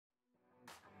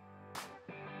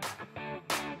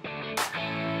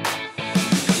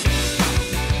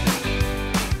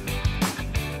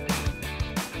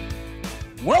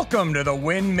Welcome to the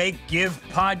Win, Make, Give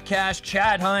podcast.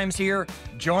 Chad Hyams here,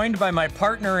 joined by my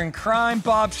partner in crime,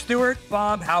 Bob Stewart.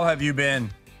 Bob, how have you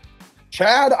been?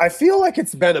 Chad, I feel like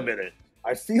it's been a minute.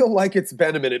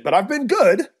 But I've been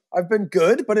good.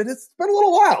 But it's been a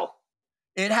little while.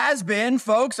 It has been,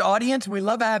 folks. Audience, we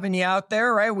love having you out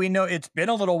there, right? We know it's been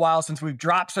a little while since we've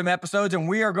dropped some episodes, and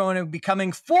we are going to be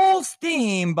coming full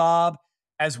steam, Bob,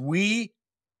 as we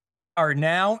are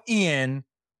now in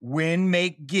Win,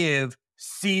 Make, Give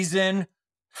Season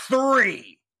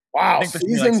 3. Wow,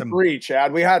 Season 3,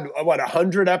 Chad. We had,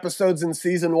 100 episodes in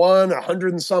Season 1,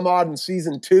 100 and some odd in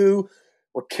Season 2.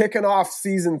 We're kicking off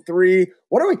Season 3.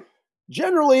 What are we?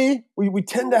 Generally, we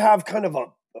tend to have kind of a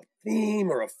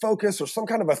theme or a focus or some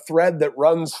kind of a thread that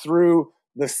runs through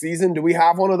the season. Do we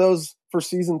have one of those for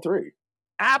Season 3?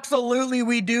 Absolutely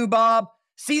we do, Bob.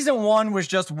 Season 1 was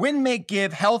just Win, Make,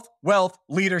 Give, Health, Wealth,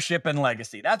 Leadership, and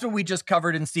Legacy. That's what we just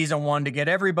covered in Season 1 to get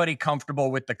everybody comfortable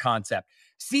with the concept.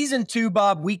 Season 2,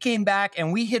 Bob, we came back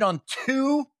and we hit on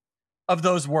 2 of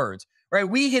those words, right?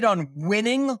 We hit on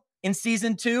winning in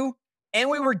Season 2, and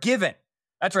we were giving.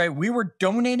 That's right. We were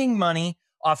donating money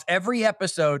off every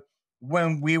episode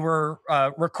when we were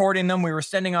recording them. We were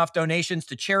sending off donations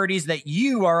to charities that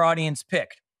you, our audience,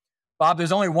 picked. Bob,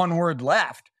 there's only one word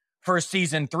left for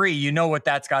Season 3. You know what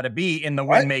that's got to be in the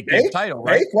Win, Make, Give title,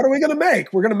 right? What are we going to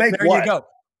make? We're going to make there what? You go.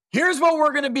 Here's what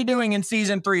we're going to be doing in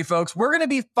Season 3, folks. We're going to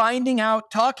be finding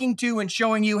out, talking to, and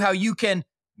showing you how you can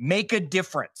make a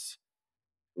difference.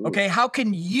 Okay, how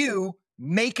can you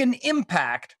make an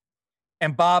impact?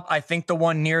 And Bob, I think the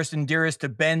one nearest and dearest to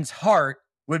Ben's heart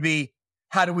would be,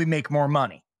 how do we make more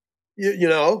money? You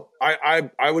know, I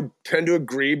would tend to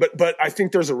agree, but I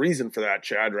think there's a reason for that,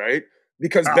 Chad, right?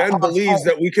 Because Ben believes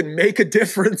that we can make a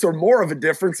difference or more of a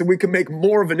difference, and we can make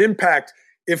more of an impact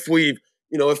if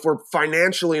we're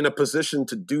financially in a position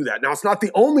to do that. Now, it's not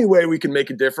the only way we can make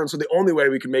a difference or the only way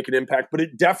we can make an impact, but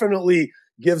it definitely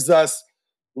gives us,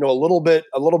 a little bit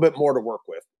more to work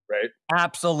with, right?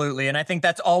 Absolutely. And I think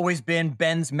that's always been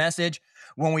Ben's message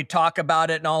when we talk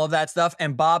about it and all of that stuff.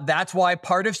 And Bob, that's why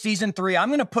part of Season 3, I'm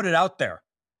going to put it out there.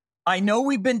 I know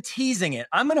we've been teasing it.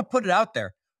 I'm going to put it out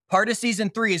there. Part of Season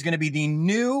 3 is going to be the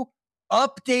new,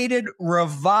 updated,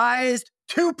 revised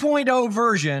 2.0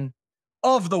 version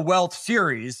of the Wealth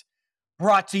series,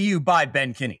 brought to you by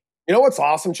Ben Kinney. You know what's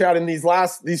awesome, Chad? In these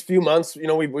few months,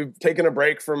 we've taken a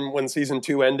break from when Season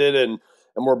 2 ended, and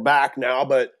we're back now.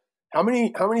 But how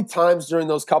many times during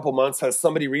those couple months has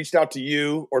somebody reached out to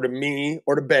you or to me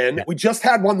or to Ben? Yep. We just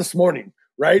had one this morning,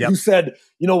 right? Yep. Who said,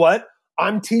 you know what?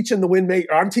 I'm teaching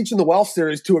the Wealth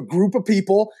series to a group of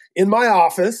people in my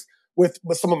office with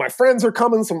some of my friends are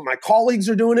coming. Some of my colleagues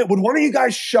are doing it. Would one of you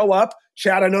guys show up?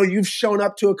 Chad, I know you've shown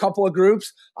up to a couple of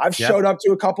groups. I've showed up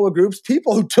to a couple of groups,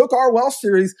 people who took our Wealth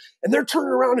series and they're turning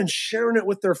around and sharing it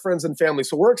with their friends and family.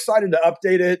 So we're excited to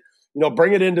update it,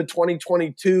 bring it into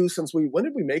 2022 when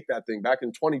did we make that thing? Back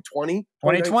in 2020?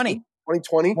 2020.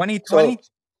 So,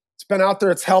 it's been out there.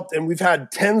 It's helped. And we've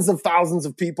had tens of thousands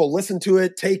of people listen to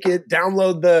it, take it,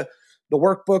 download the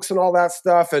workbooks and all that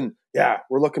stuff. And yeah,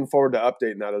 we're looking forward to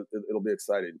updating that. It'll be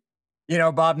exciting.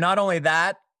 Bob, not only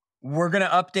that, we're going to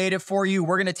update it for you.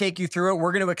 We're going to take you through it.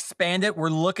 We're going to expand it.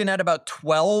 We're looking at about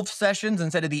 12 sessions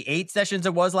instead of the 8 sessions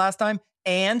it was last time.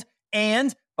 And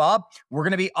Bob, we're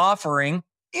going to be offering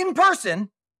in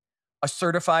person a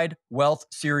certified Wealth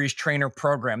series trainer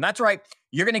program. That's right.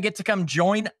 You're going to get to come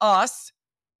join us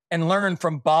and learn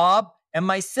from Bob and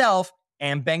myself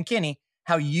and Ben Kinney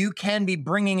how you can be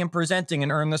bringing and presenting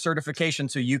and earn the certification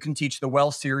so you can teach the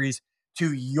Wealth series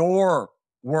to your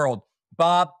world.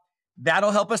 Bob,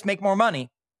 that'll help us make more money,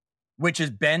 which is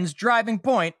Ben's driving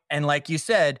point. And like you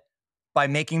said, by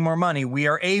making more money, we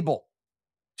are able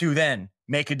to then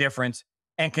make a difference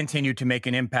and continue to make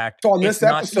an impact. So on this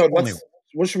episode,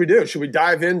 what should we do? Should we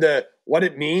dive into what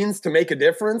it means to make a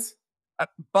difference?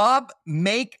 Bob,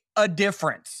 make a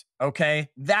difference. Okay.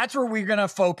 That's where we're going to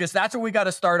focus. That's what we got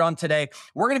to start on today.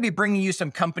 We're going to be bringing you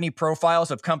some company profiles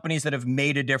of companies that have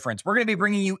made a difference. We're going to be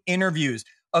bringing you interviews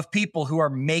of people who are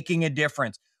making a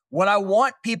difference. What I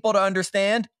want people to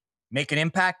understand, make an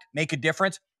impact, make a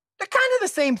difference. They're kind of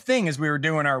the same thing as we were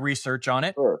doing our research on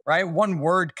it, right? One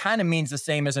word kind of means the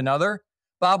same as another.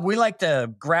 Bob, we like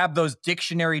to grab those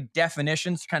dictionary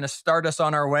definitions to kind of start us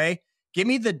on our way. Give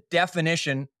me the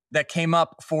definition that came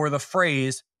up for the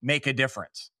phrase, make a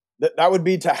difference. That would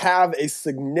be to have a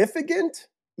significant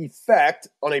effect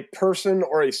on a person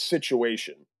or a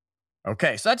situation.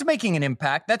 Okay, so that's making an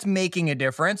impact. That's making a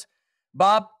difference.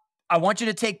 Bob, I want you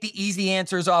to take the easy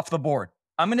answers off the board.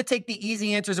 I'm going to take the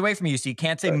easy answers away from you. So you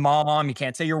can't say mom, you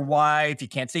can't say your wife, you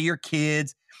can't say your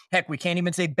kids. Heck, we can't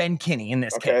even say Ben Kinney in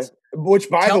this case. which,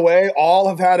 by the way, all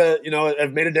have had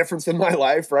have made a difference in my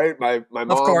life, right? My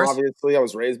mom, obviously, I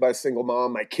was raised by a single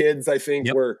mom. My kids, I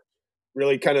think, were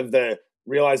really kind of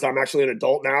realized I'm actually an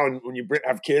adult now. And when you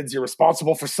have kids, you're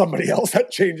responsible for somebody else.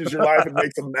 That changes your life and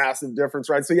makes a massive difference,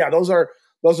 right? So yeah, those are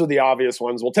the obvious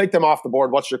ones. We'll take them off the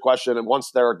board. What's your question? And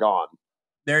once they're gone.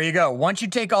 There you go. Once you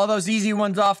take all those easy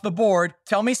ones off the board,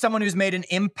 tell me someone who's made an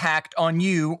impact on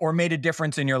you or made a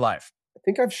difference in your life. I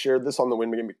think I've shared this on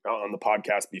the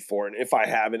podcast before. And if I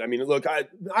haven't, I mean, look, I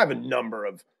have a number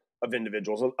of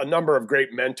individuals, a number of great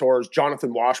mentors.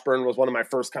 Jonathan Washburn was one of my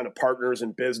first kind of partners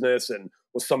in business and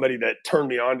was somebody that turned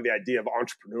me on to the idea of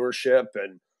entrepreneurship.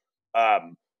 And,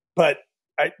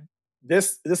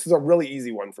 this is a really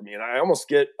easy one for me. And I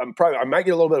might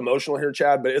get a little bit emotional here,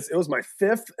 Chad, but it was my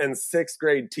 5th and 6th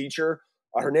grade teacher.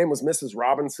 Her name was Mrs.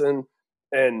 Robinson.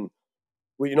 And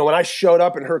when I showed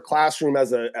up in her classroom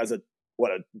as a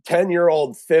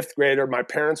 10-year-old 5th grader, my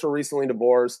parents were recently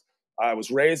divorced. I was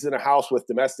raised in a house with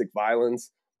domestic violence.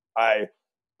 I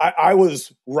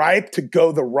was ripe to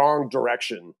go the wrong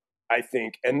direction, I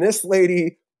think. And this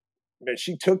lady, man,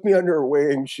 she took me under her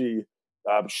wing. She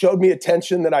showed me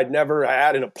attention that I'd never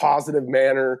had in a positive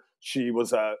manner. She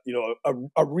was a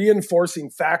reinforcing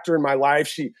factor in my life.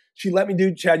 She let me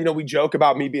do, Chad, we joke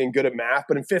about me being good at math,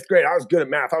 but in 5th grade, I was good at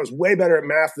math. I was way better at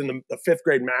math than the 5th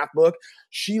grade math book.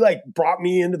 She brought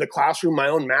me into the classroom, my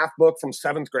own math book from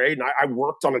 7th grade. And I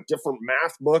worked on a different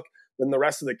math book than the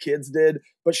rest of the kids did.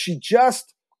 But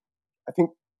I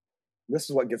think this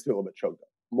is what gets me a little bit choked up.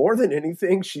 More than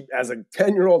anything, she, as a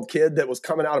 10-year-old kid that was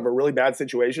coming out of a really bad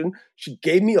situation, she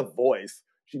gave me a voice.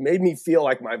 She made me feel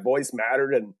like my voice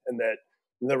mattered and that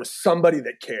there was somebody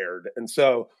that cared. And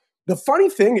so the funny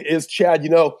thing is, Chad,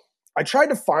 I tried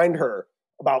to find her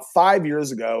about 5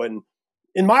 years ago. And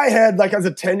in my head, as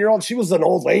a 10-year-old, she was an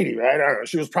old lady, right? I don't know.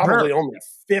 She was probably only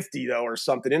 50 though, or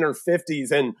something, in her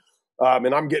 50s. And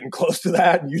I'm getting close to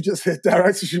that. And you just hit that,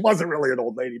 right? So she wasn't really an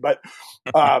old lady, but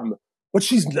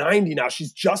she's 90 now.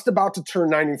 She's just about to turn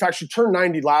 90. In fact, she turned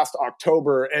 90 last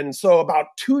October. And so about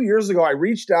 2 years ago, I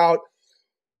reached out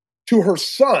to her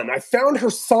son. I found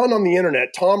her son on the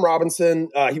internet, Tom Robinson.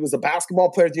 He was a basketball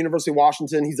player at the University of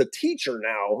Washington. He's a teacher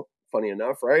now, funny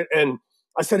enough, right? And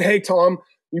I said, hey, Tom,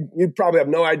 you probably have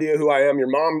no idea who I am. Your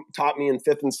mom taught me in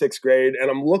 5th and 6th grade,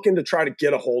 and I'm looking to try to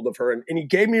get a hold of her. And he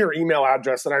gave me her email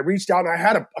address, and I reached out, and I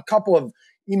had a couple of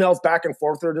emails back and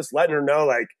forth with her, just letting her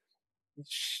know,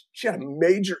 she had a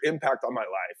major impact on my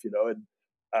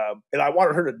life, and I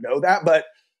wanted her to know that. But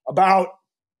about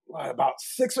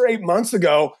 6 or 8 months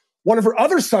ago, one of her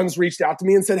other sons reached out to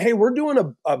me and said, hey, we're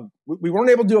doing we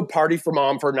weren't able to do a party for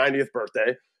mom for her 90th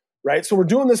birthday, right? So we're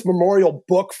doing this memorial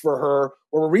book for her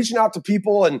where we're reaching out to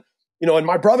people. And, and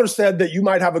my brother said that you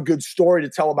might have a good story to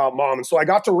tell about mom. And so I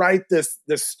got to write this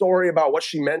story about what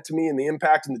she meant to me and the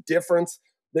impact and the difference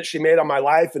that she made on my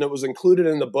life. And it was included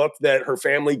in the book that her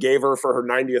family gave her for her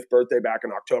 90th birthday back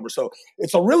in October. So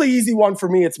it's a really easy one for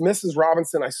me. It's Mrs.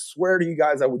 Robinson. I swear to you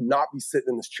guys, I would not be sitting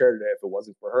in this chair today if it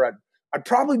wasn't for her. I'd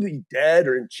probably be dead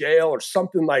or in jail or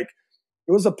something. It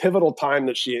was a pivotal time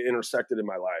that she intersected in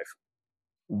my life.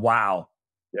 Wow.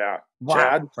 Yeah. Wow.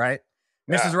 Chad? Right.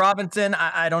 Yeah. Mrs. Robinson,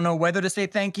 I don't know whether to say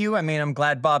thank you. I mean, I'm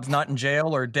glad Bob's not in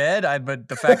jail or dead. But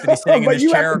the fact that he's sitting in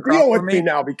his chair across deal with from me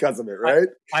now because of it, right?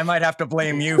 I might have to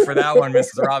blame you for that one,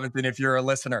 Mrs. Robinson, if you're a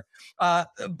listener.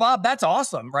 Bob, that's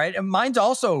awesome, right? And mine's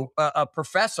also a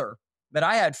professor that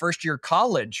I had first year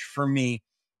college for me.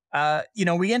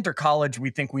 We enter college, we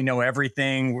think we know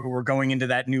everything. We're going into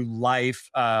that new life.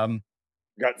 You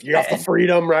got the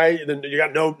freedom, right? Then you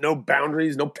got no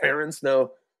boundaries, no parents,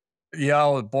 no. Yeah,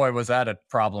 oh boy, was that a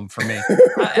problem for me.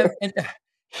 And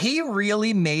he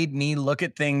really made me look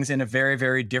at things in a very,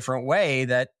 very different way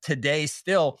that today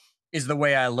still is the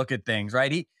way I look at things,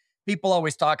 right? People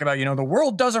always talk about, the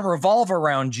world doesn't revolve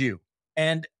around you.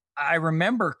 And I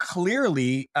remember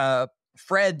clearly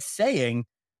Fred saying,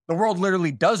 the world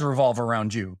literally does revolve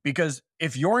around you, because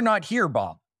if you're not here,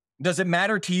 Bob, does it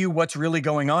matter to you what's really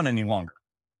going on any longer?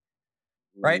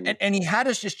 Right. And he had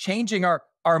us just changing our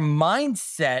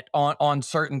mindset on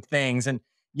certain things. And,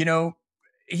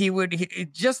 he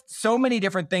just so many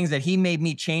different things that he made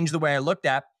me change the way I looked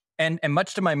at. And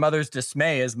much to my mother's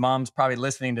dismay, as mom's probably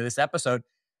listening to this episode,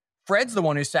 Fred's the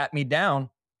one who sat me down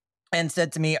and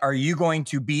said to me, are you going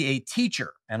to be a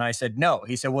teacher? And I said, no.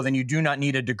 He said, well, then you do not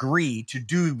need a degree to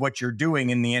do what you're doing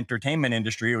in the entertainment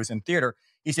industry. It was in theater.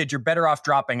 He said, you're better off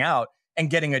dropping out and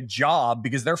getting a job,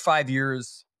 because we're 5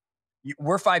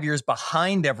 years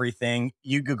behind everything.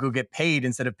 You could go get paid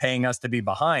instead of paying us to be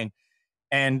behind.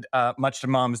 And much to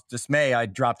mom's dismay, I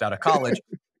dropped out of college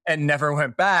and never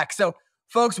went back. So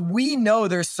Folks, we know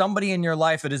there's somebody in your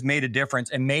life that has made a difference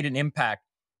and made an impact.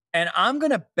 And I'm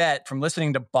going to bet from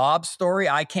listening to Bob's story,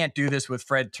 I can't do this with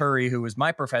Fred Turry, who was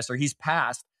my professor. He's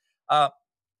passed. Uh,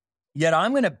 Yet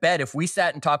I'm going to bet if we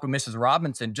sat and talked with Mrs.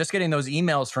 Robinson, just getting those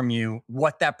emails from you,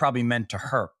 what that probably meant to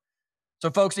her. So,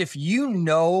 folks, if you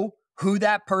know who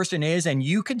that person is and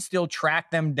you can still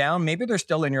track them down, maybe they're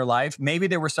still in your life, maybe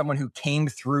they were someone who came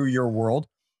through your world.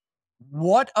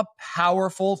 What a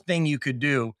powerful thing you could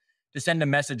do to send a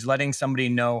message letting somebody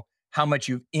know how much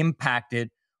you've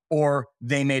impacted or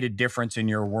they made a difference in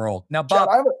your world. Now, Bob,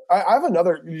 Chad, I have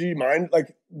another. Do you mind?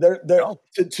 Like,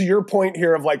 to your point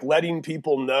here of like letting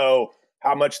people know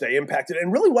how much they impacted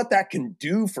and really what that can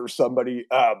do for somebody.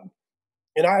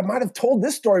 And I might have told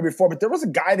this story before, but there was a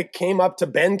guy that came up to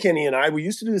Ben, Kinney, and I. We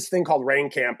used to do this thing called Rain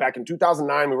Camp back in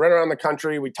 2009. We ran around the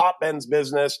country. We taught Ben's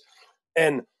business,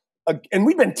 and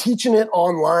we've been teaching it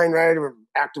online, right? We're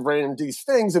Active Rain and these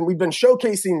things, and we've been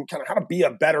showcasing kind of how to be a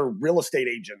better real estate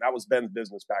agent. That was Ben's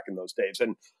business back in those days.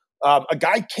 And a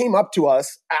guy came up to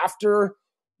us after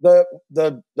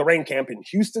the Rain Camp in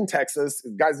Houston, Texas.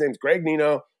 The guy's name's Greg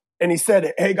Nino, and he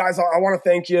said, "Hey guys, I want to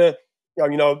thank you.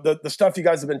 The stuff you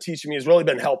guys have been teaching me has really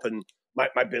been helping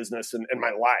my business and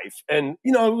my life." And,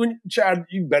 when Chad,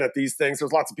 you've been at these things,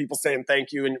 there's lots of people saying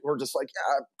thank you. And we're just like,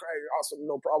 yeah, Greg, awesome,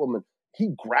 no problem. And he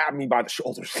grabbed me by the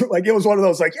shoulders. Like, it was one of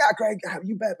those, like, yeah, Greg,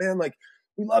 you bet, man. Like,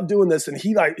 we love doing this. And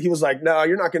he was like, no,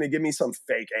 you're not going to give me some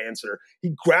fake answer.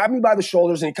 He grabbed me by the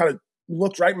shoulders and he kind of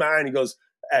looked right in my eye and he goes,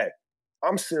 "Hey,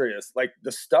 I'm serious. Like,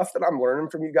 the stuff that I'm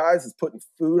learning from you guys is putting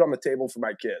food on the table for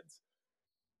my kids."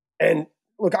 And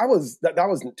look, that was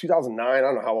in 2009. I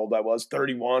don't know how old I was,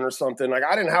 31 or something. Like,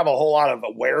 I didn't have a whole lot of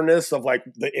awareness of like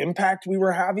the impact we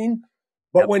were having.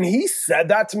 But when he said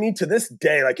that to me, to this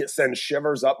day, like, it sends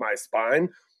shivers up my spine.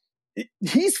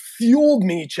 He's fueled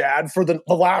me, Chad, for the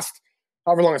last,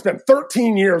 however long it's been,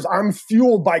 13 years. I'm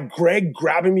fueled by Greg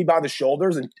grabbing me by the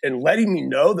shoulders and letting me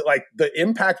know that like the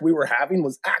impact we were having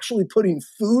was actually putting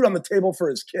food on the table for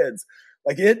his kids.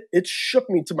 Like, it shook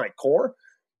me to my core.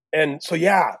 And so,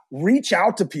 yeah, reach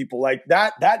out to people like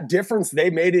that difference they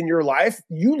made in your life.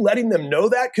 You letting them know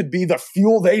that could be the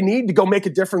fuel they need to go make a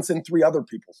difference in 3 other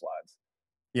people's lives.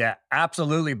 Yeah,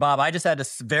 absolutely, Bob. I just had a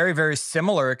very, very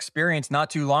similar experience not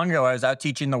too long ago. I was out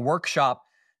teaching the workshop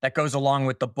that goes along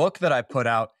with the book that I put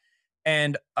out.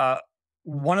 And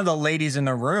one of the ladies in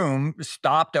the room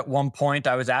stopped at one point.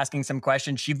 I was asking some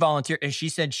questions. She volunteered and she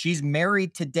said she's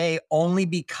married today only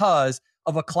because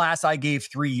of a class I gave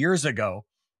 3 years ago.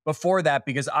 Before that,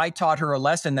 because I taught her a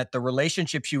lesson that the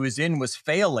relationship she was in was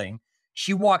failing.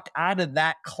 She walked out of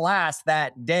that class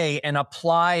that day and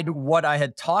applied what I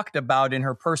had talked about in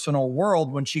her personal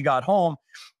world when she got home.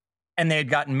 And they had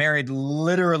gotten married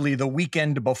literally the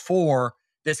weekend before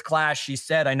this class. She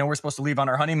said, "I know we're supposed to leave on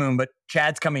our honeymoon, but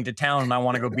Chad's coming to town and I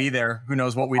want to go be there. Who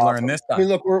knows what we learn this time." I mean,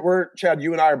 look, we're Chad,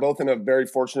 you and I are both in a very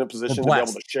fortunate position to be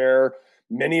able to share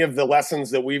many of the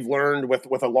lessons that we've learned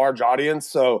with a large audience.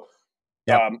 So,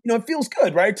 it feels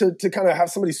good, right? To kind of have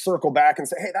somebody circle back and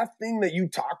say, "Hey, that thing that you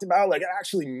talked about, like, it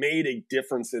actually made a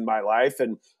difference in my life."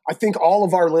 And I think all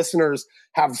of our listeners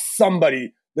have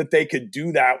somebody that they could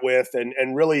do that with and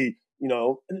really,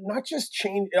 not just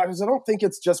change. Because I don't think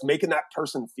it's just making that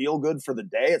person feel good for the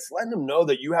day. It's letting them know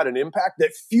that you had an impact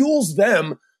that fuels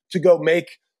them to go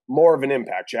make more of an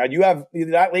impact, Chad. You have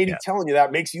that lady telling you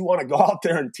that makes you want to go out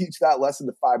there and teach that lesson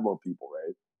to 5 more people,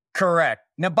 right? Correct.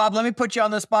 Now, Bob, let me put you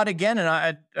on the spot again. And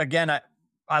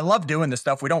I love doing this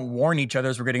stuff. We don't warn each other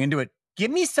as we're getting into it. Give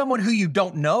me someone who you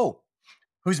don't know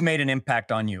who's made an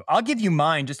impact on you. I'll give you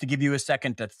mine just to give you a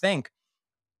second to think.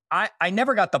 I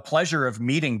never got the pleasure of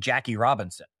meeting Jackie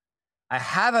Robinson. I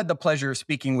have had the pleasure of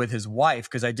speaking with his wife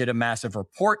because I did a massive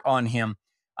report on him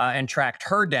and tracked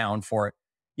her down for it.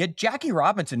 Yet Jackie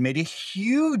Robinson made a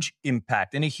huge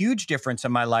impact and a huge difference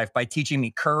in my life by teaching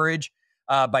me courage,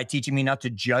 by teaching me not to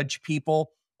judge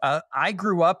people. I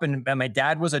grew up and my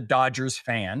dad was a Dodgers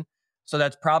fan. So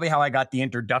that's probably how I got the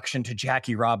introduction to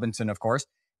Jackie Robinson, of course.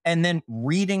 And then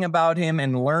reading about him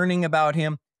and learning about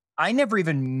him, I never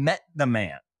even met the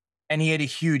man. And he had a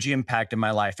huge impact in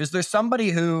my life. Is there somebody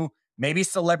who maybe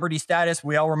celebrity status?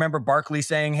 We all remember Barkley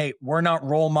saying, "Hey, we're not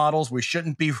role models. We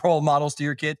shouldn't be role models to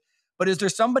your kid." But is there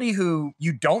somebody who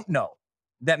you don't know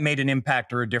that made an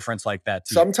impact or a difference like that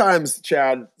to Sometimes, you?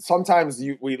 Chad,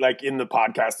 we like in the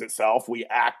podcast itself, we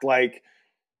act like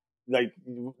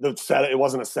the setup, it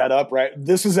wasn't a setup, right?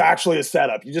 This is actually a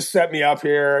setup. You just set me up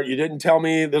here. You didn't tell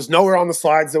me. There's nowhere on the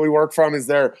slides that we work from. Is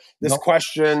there this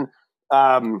question?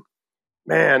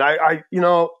 Man, I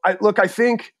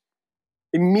think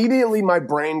immediately my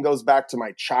brain goes back to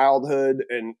my childhood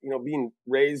and, being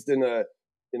raised in a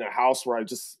in a house where I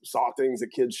just saw things that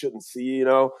kids shouldn't see, you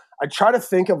know, I try to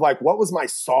think of like, what was my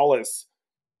solace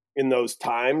in those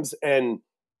times? And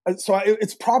so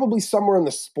it's probably somewhere in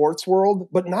the sports world,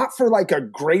 but not for like a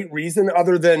great reason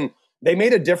other than they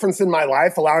made a difference in my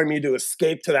life, allowing me to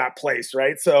escape to that place,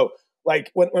 right? So like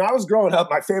when I was growing up,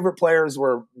 my favorite players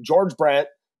were George Brett,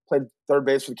 played third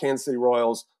base for the Kansas City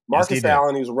Royals, Marcus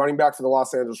Allen, he was a running back for the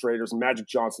Los Angeles Raiders, and Magic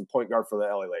Johnson, point guard for the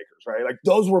LA Lakers, right? Like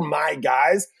those were my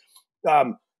guys.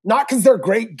 Not because they're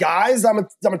great guys. I'm a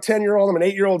 10-year-old, I'm an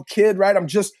 8-year-old kid, right?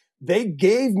 They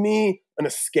gave me an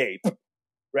escape,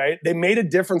 right? They made a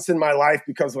difference in my life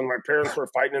because when my parents were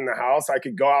fighting in the house, I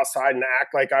could go outside and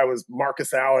act like I was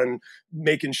Marcus Allen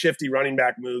making shifty running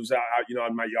back moves out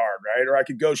in my yard, right? Or I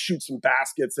could go shoot some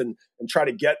baskets and try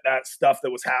to get that stuff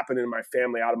that was happening in my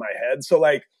family out of my head. So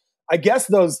like, I guess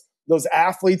those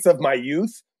athletes of my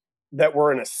youth that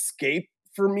were an escape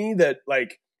for me, that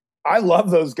like, I love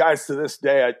those guys to this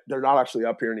day. They're not actually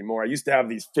up here anymore. I used to have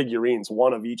these figurines,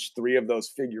 one of each 3 of those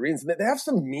figurines. And they have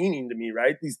some meaning to me,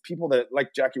 right? These people that like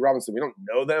Jackie Robinson, we don't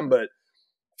know them, but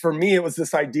for me, it was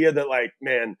this idea that like,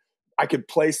 man, I could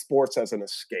play sports as an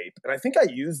escape. And I think I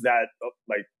used that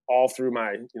like all through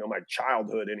my, my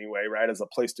childhood anyway, right? As a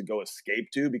place to go escape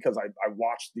to, because I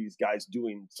watched these guys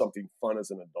doing something fun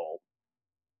as an adult.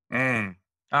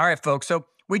 All right, folks. So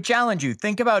we challenge you.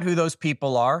 Think about who those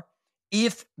people are.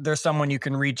 If there's someone you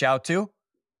can reach out to,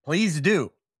 please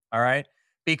do. All right.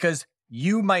 Because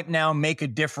you might now make a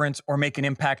difference or make an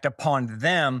impact upon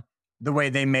them the way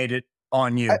they made it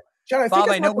on you. John, I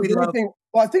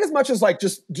think as much as like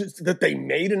just that they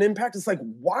made an impact, it's like,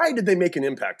 why did they make an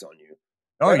impact on you?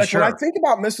 Oh, right? Like, sure. When I think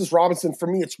about Mrs. Robinson, for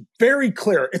me, it's very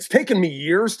clear. It's taken me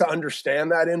years to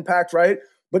understand that impact, right?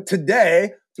 But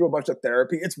today, through a bunch of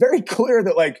therapy, it's very clear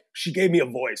that like she gave me a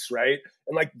voice, right?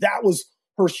 And like that was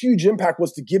her huge impact,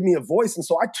 was to give me a voice. And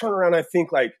so I turn around and I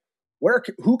think like,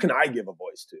 who can I give a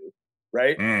voice to?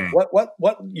 Right?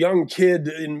 What young kid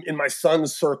in my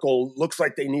son's circle looks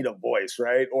like they need a voice,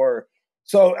 right? Or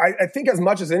so I think as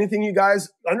much as anything, you guys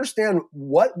understand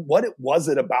what it was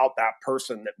about that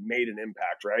person that made an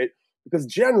impact, right? Because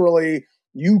generally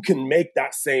you can make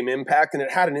that same impact, and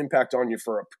it had an impact on you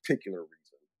for a particular reason.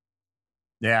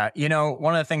 Yeah.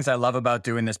 One of the things I love about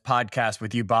doing this podcast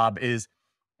with you, Bob, is,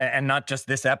 and not just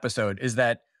this episode, is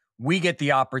that we get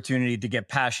the opportunity to get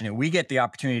passionate. We get the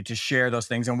opportunity to share those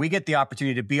things, and we get the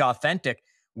opportunity to be authentic.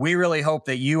 We really hope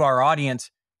that you, our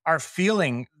audience, are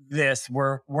feeling this.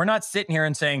 We're not sitting here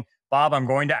and saying, Bob, I'm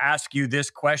going to ask you this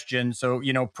question, so,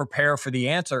 prepare for the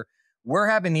answer. We're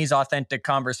having these authentic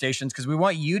conversations because we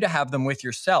want you to have them with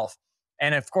yourself.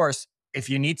 And of course, if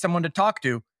you need someone to talk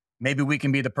to, maybe we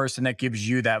can be the person that gives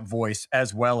you that voice,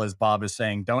 as well as Bob is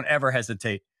saying. Don't ever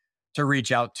hesitate to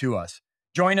reach out to us.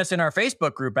 Join us in our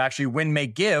Facebook group, actually, Win,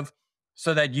 Make, Give,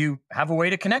 so that you have a way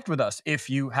to connect with us if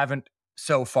you haven't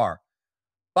so far.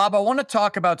 Bob, I want to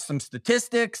talk about some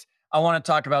statistics. I want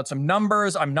to talk about some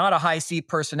numbers. I'm not a high C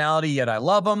personality, yet I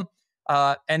love them.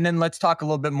 And then let's talk a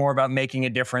little bit more about making a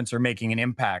difference or making an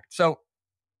impact. So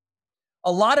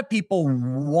a lot of people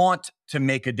want to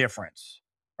make a difference,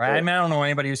 right? Sure. I mean, I don't know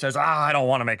anybody who says, I don't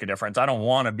want to make a difference. I don't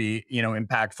want to be,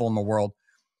 impactful in the world.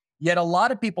 Yet a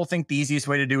lot of people think the easiest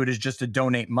way to do it is just to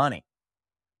donate money.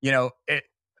 I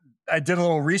did a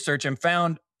little research and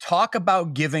found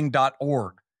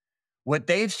talkaboutgiving.org. What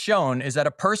they've shown is that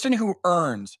a person who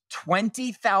earns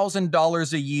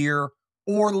 $20,000 a year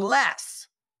or less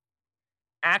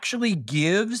actually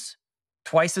gives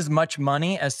twice as much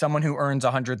money as someone who earns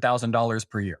 $100,000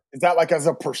 per year. Is that like as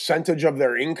a percentage of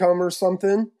their income or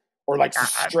something? Or like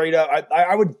straight up,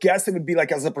 I would guess it would be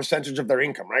like as a percentage of their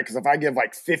income, right? Because if I give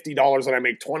like $50 and I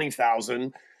make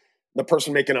 $20,000, the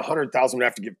person making $100,000 would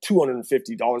have to give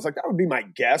 $250. Like that would be my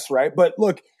guess, right? But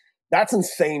look, that's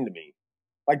insane to me.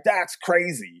 Like that's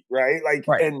crazy, right? Like,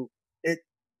 right. And it.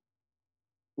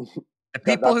 The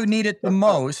people who need it the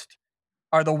most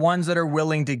are the ones that are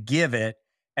willing to give it,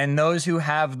 and those who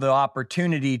have the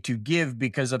opportunity to give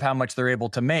because of how much they're able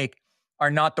to make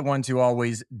are not the ones who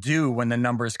always do when the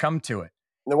numbers come to it.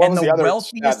 And what was the other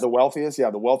stat? The wealthiest?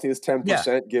 Yeah, the wealthiest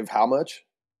 10% give how much?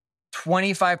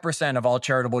 25% of all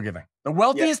charitable giving. The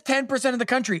wealthiest 10% of the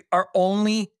country are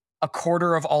only a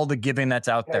quarter of all the giving that's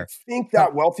out there. I think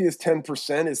that wealthiest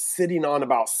 10% is sitting on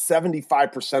about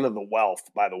 75% of the wealth,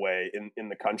 by the way, in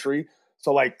the country.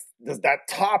 So like that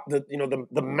top,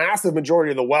 the massive majority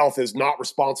of the wealth is not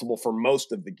responsible for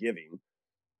most of the giving.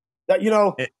 That,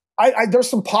 there's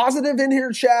some positive in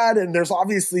here, Chad, and there's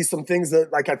obviously some things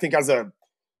that, like, I think as a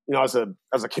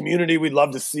community, we'd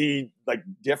love to see like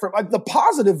different. Like the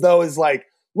positive though is like,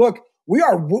 look,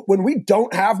 when we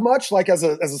don't have much, like as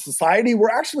a society, we're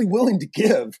actually willing to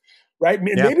give, right? And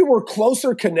maybe we're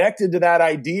closer connected to that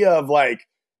idea of like,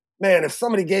 man, if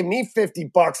somebody gave me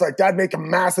 $50, like that'd make a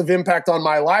massive impact on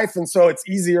my life. And so it's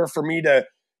easier for me to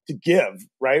give,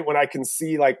 right? When I can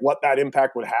see like what that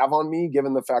impact would have on me,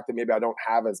 given the fact that maybe I don't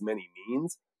have as many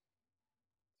means.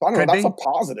 So I don't know. That's a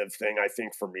positive thing, I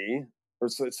think, for me. Or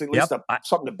it's at least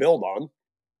something to build on.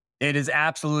 It is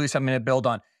absolutely something to build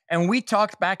on. And we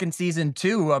talked back in season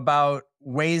 2 about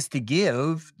ways to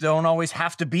give don't always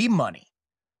have to be money,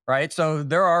 right? So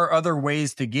there are other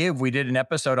ways to give. We did an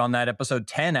episode on that, episode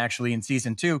 10, actually, in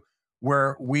season 2,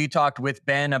 where we talked with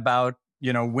Ben about,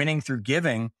 winning through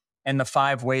giving and the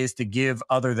 5 ways to give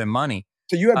other than money.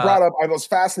 So you had brought up, I was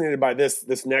fascinated by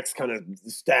this next kind of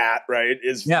stat, right?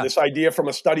 Is this idea from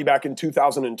a study back in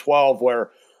 2012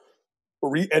 where,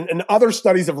 and other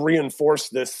studies have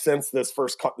reinforced this since this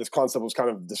concept was kind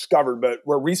of discovered, but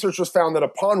where researchers found that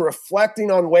upon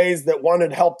reflecting on ways that one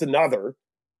had helped another,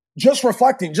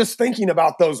 just thinking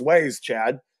about those ways,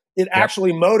 Chad, it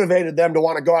actually motivated them to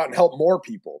want to go out and help more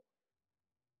people,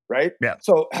 right? Yeah.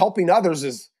 So helping others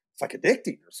it's like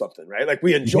addicting or something, right? Like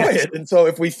we enjoy it. And so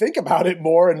if we think about it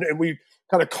more and we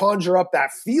kind of conjure up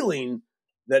that feeling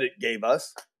that it gave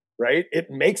us, right? It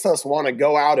makes us want to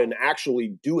go out and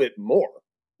actually do it more.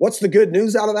 What's the good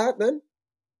news out of that then?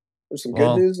 There's some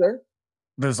good news there.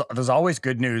 There's always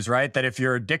good news, right? That if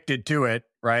you're addicted to it,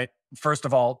 right? First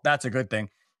of all, that's a good thing.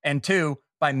 And 2,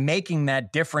 by making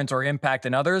that difference or impact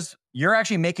in others, you're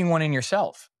actually making one in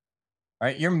yourself,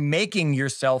 right? You're making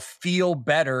yourself feel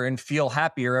better and feel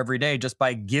happier every day just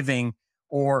by giving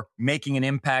or making an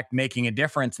impact, making a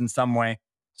difference in some way.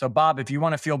 So Bob, if you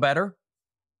want to feel better,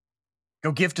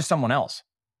 go give to someone else.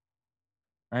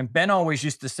 And Ben always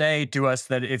used to say to us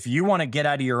that if you want to get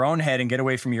out of your own head and get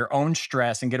away from your own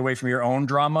stress and get away from your own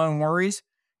drama and worries,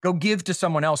 go give to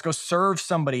someone else. Go serve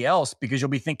somebody else because you'll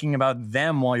be thinking about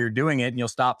them while you're doing it and you'll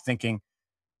stop thinking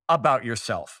about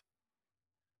yourself.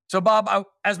 So Bob,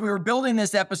 as we were building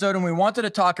this episode and we wanted to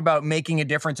talk about making a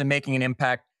difference and making an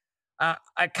impact,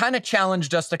 I kind of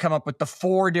challenged us to come up with the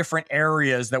 4 different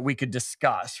areas that we could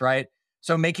discuss, right?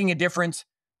 So making a difference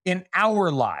in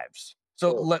our lives.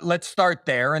 So let's start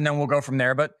there and then we'll go from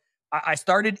there. But I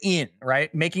started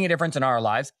right? Making a difference in our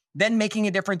lives, then making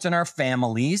a difference in our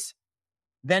families,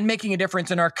 then making a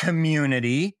difference in our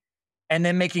community, and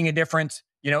then making a difference,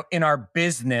 in our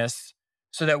business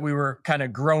so that we were kind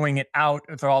of growing it out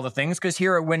through all the things. Because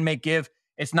here at Win, Make, Give,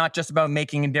 it's not just about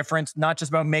making a difference, not just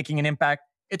about making an impact.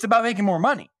 It's about making more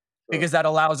money because that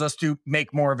allows us to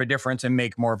make more of a difference and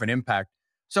make more of an impact.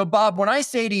 So Bob, when I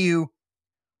say to you,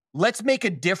 let's make a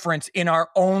difference in our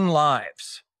own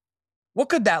lives, what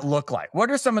could that look like? What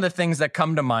are some of the things that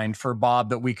come to mind for Bob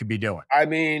that we could be doing? I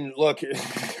mean, look,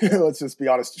 let's just be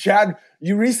honest. Chad,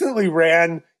 you recently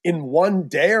ran in 1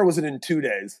 day or was it in 2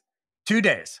 days? 2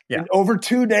 days. Yeah. In over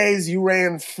 2 days, you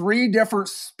ran 3 different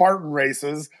Spartan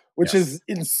races, which is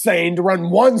insane. To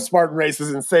run 1 Spartan race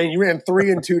is insane. You ran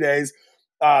 3 in 2 days.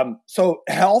 So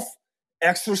health,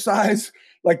 exercise,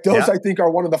 like those, I think, are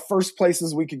one of the first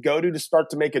places we could go to start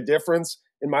to make a difference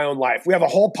in my own life. We have a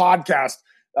whole podcast.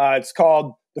 It's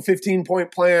called The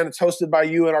 15-Point Plan. It's hosted by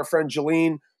you and our friend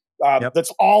Jolene.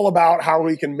 That's all about how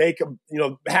we can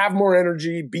have more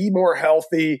energy, be more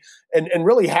healthy, and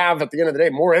really have, at the end of the day,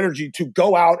 more energy to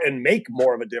go out and make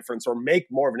more of a difference or make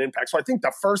more of an impact. So I think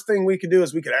the first thing we could do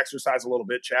is we could exercise a little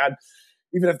bit, Chad.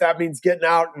 Even if that means getting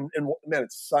out and man,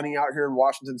 it's sunny out here in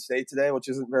Washington State today, which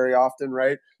isn't very often,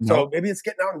 right? No. So maybe it's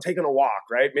getting out and taking a walk,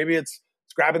 right? Maybe it's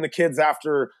grabbing the kids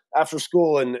after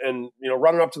school and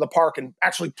running up to the park and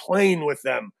actually playing with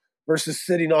them versus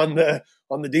sitting on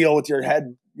the deal with your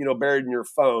head, buried in your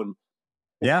phone.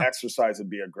 Exercise would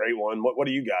be a great one. What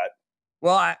do you got?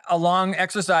 Well, along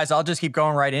exercise, I'll just keep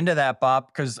going right into that, Bob,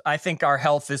 because I think our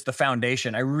health is the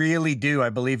foundation. I really do. I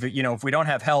believe that, if we don't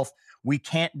have health, we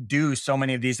can't do so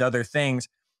many of these other things.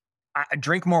 I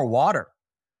drink more water,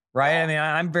 right? I mean,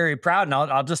 I'm very proud, and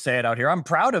I'll just say it out here. I'm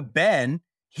proud of Ben.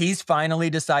 He's finally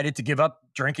decided to give up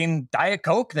drinking Diet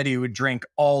Coke that he would drink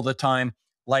all the time,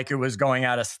 like it was going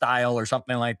out of style or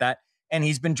something like that. And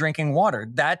he's been drinking water.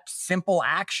 That simple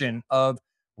action of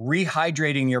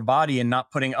rehydrating your body and not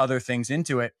putting other things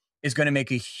into it is going to make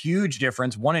a huge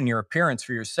difference. 1, in your appearance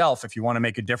for yourself, if you want to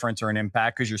make a difference or an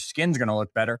impact, because your skin's going to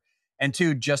look better. And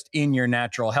 2, just in your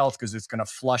natural health, because it's going to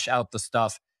flush out the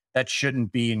stuff that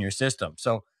shouldn't be in your system.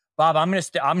 So, Bob, I'm going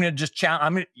to just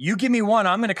challenge. You give me one,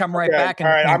 I'm going to come right back. All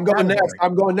right, I'm going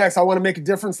next. I want to make a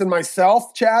difference in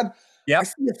myself, Chad. Yeah. I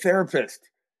see a therapist.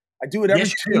 I do it every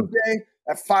Tuesday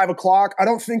at 5 o'clock. I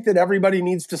don't think that everybody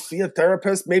needs to see a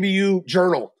therapist. Maybe you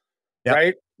journal,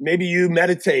 right? maybe you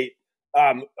meditate.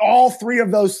 All three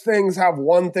of those things have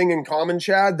one thing in common,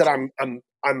 Chad, that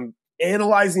I'm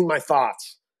analyzing my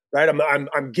thoughts, right?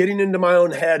 I'm getting into my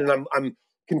own head, and I'm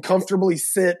can comfortably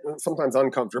sit, sometimes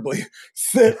uncomfortably,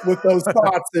 sit with those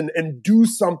thoughts and do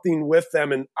something with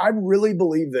them. And I really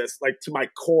believe this, like, to my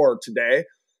core today.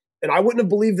 And I wouldn't have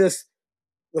believed this,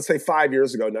 let's say 5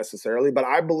 years ago necessarily, but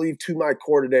I believe to my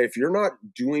core today, if you're not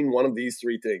doing one of these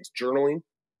three things, journaling,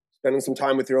 spending some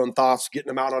time with your own thoughts, getting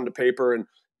them out onto paper, and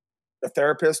a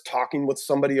therapist, talking with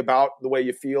somebody about the way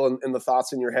you feel and the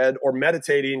thoughts in your head, or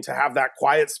meditating to have that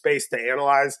quiet space to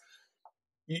analyze,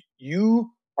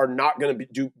 you are not going to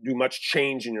do much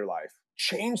change in your life.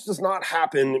 Change does not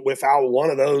happen without one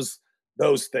of those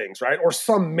things, right? Or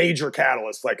some major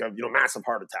catalyst, like a massive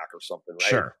heart attack or something, right?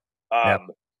 Sure.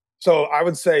 So I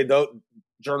would say, though,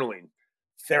 journaling,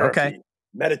 therapy, Okay.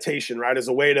 meditation, right, is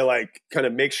a way to, like, kind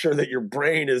of make sure that your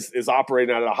brain is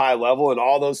operating at a high level, and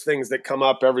all those things that come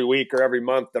up every week or every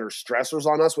month that are stressors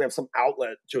on us, we have some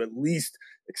outlet to at least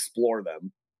explore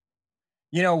them.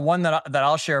 One that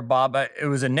I'll share, Bob. It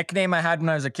was a nickname I had when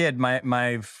I was a kid.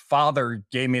 My father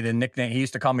gave me the nickname. He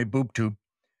used to call me Boob Tube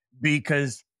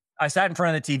because I sat in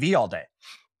front of the TV all day.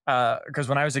 Because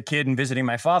when I was a kid and visiting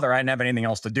my father, I didn't have anything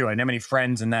else to do. I didn't have any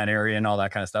friends in that area and all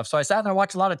that kind of stuff. So I sat and I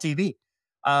watched a lot of TV.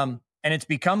 And it's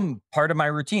become part of my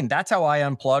routine. That's how I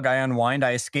unplug, I unwind,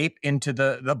 I escape into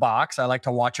the box. I like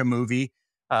to watch a movie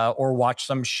or watch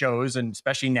some shows. And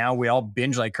especially now, we all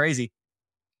binge like crazy.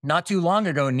 Not too long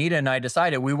ago, Nita and I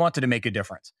decided we wanted to make a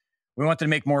difference. We wanted to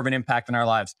make more of an impact in our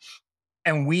lives.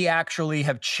 And we actually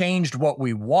have changed what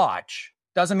we watch.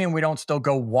 Doesn't mean we don't still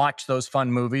go watch those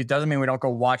fun movies. Doesn't mean we don't go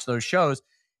watch those shows.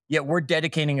 Yet we're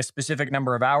dedicating a specific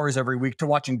number of hours every week to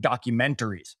watching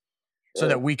documentaries so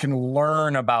that we can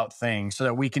learn about things, so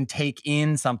that we can take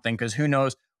in something, because who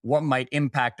knows what might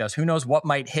impact us? Who knows what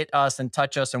might hit us and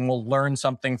touch us, and we'll learn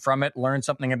something from it, learn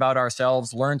something about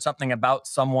ourselves, learn something about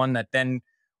someone that then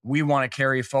we want to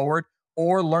carry forward,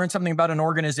 or learn something about an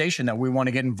organization that we want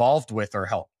to get involved with or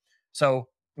help. So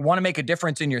you want to make a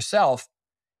difference in yourself.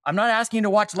 I'm not asking you to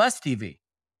watch less TV.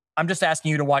 I'm just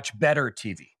asking you to watch better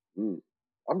TV.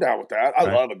 I'm down with that. I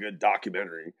love a good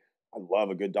documentary.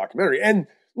 And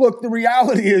look, the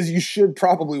reality is you should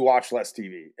probably watch less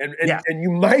TV. And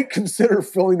you might consider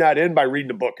filling that in by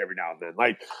reading a book every now and then.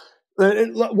 Like,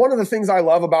 one of the things I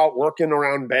love about working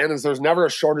around Ben is there's never a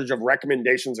shortage of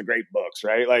recommendations of great books,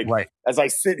 right? Like, as I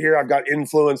sit here, I've got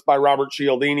Influence by Robert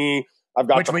Cialdini. I've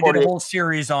got which we did a whole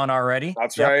series on already.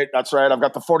 That's right. I've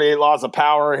got the 48 Laws of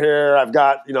Power here. I've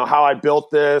got, How I Built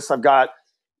This. I've got,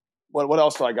 what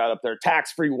else do I got up there?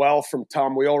 Tax-Free Wealth from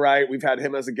Tom Wheelwright. We've had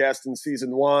him as a guest in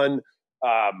season 1.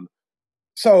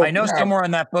 So I know somewhere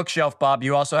on that bookshelf, Bob,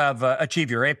 you also have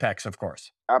Achieve Your Apex, of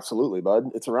course. Absolutely, bud.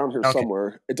 It's around here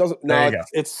somewhere. It doesn't. No,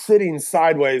 it's sitting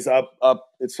sideways up.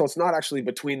 It's not actually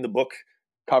between the book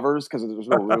covers because there's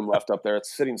no room left up there.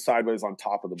 It's sitting sideways on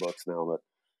top of the books now.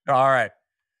 But all right.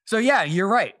 So yeah, you're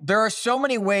right. There are so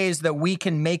many ways that we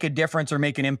can make a difference or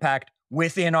make an impact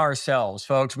within ourselves,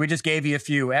 folks. We just gave you a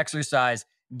few: exercise,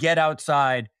 get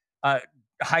outside,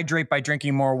 hydrate by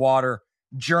drinking more water,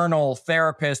 journal,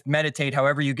 therapist, meditate,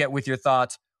 however you get with your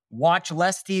thoughts. Watch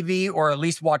less TV, or at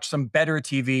least watch some better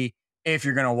TV if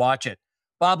you're going to watch it.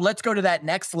 Bob, let's go to that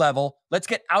next level. Let's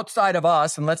get outside of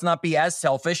us, and let's not be as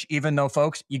selfish, even though,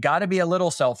 folks, you got to be a little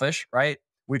selfish, right?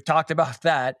 We've talked about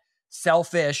that.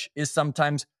 Selfish is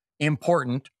sometimes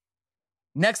important.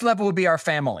 Next level would be our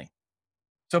family.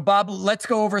 So, Bob, let's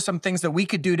go over some things that we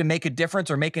could do to make a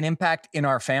difference or make an impact in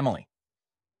our family.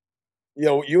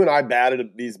 You and I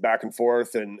batted these back and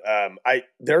forth, and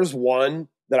there's one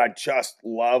that I just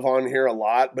love on here a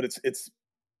lot, but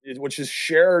which is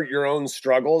share your own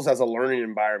struggles as a learning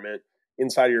environment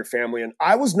inside of your family. And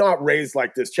I was not raised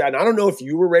like this, Chad. And I don't know if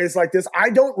you were raised like this. I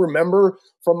don't remember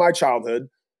from my childhood,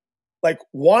 I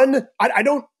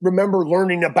don't remember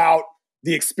learning about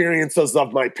the experiences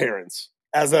of my parents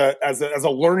as a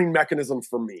learning mechanism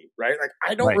for me, right? Like,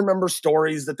 I don't remember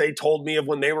stories that they told me of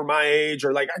when they were my age,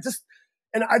 or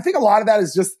and I think a lot of that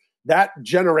is just that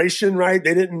generation, right?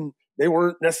 They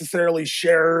weren't necessarily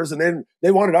sharers, and then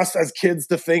they wanted us as kids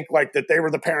to think like that they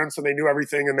were the parents and they knew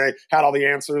everything and they had all the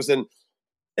answers. And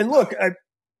look,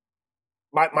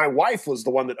 my wife was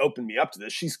the one that opened me up to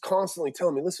this. She's constantly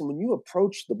telling me, listen, when you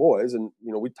approach the boys, and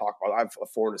we talk about, I have a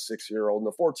 4 and a 6-year-old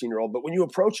and a 14-year-old, but when you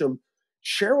approach them,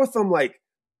 share with them like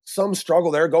some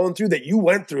struggle they're going through that you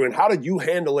went through, and how did you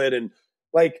handle it? And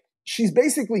like, she's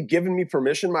basically given me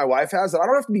permission, my wife has, that I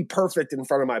don't have to be perfect in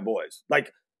front of my boys.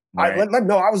 Like, I Right. let them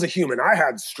know I was a human. I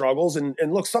had struggles, and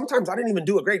look, sometimes I didn't even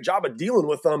do a great job of dealing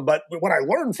with them. But what I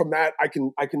learned from that, I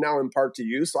can now impart to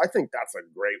you. So I think that's a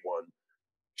great one.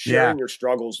 Yeah. Sharing your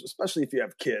struggles, especially if you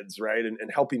have kids, right, and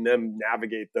helping them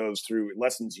navigate those through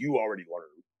lessons you already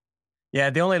learned.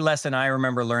 Yeah. The only lesson I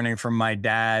remember learning from my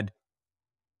dad,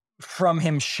 from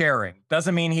him sharing,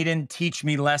 doesn't mean he didn't teach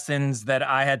me lessons that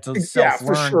I had to Yeah,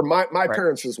 for sure. self-learn. My Right.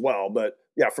 parents as well, but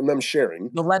yeah, from them sharing.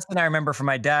 The lesson I remember from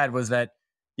my dad was that,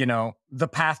 the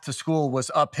path to school was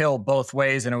uphill both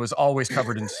ways and it was always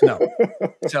covered in snow.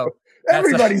 So that's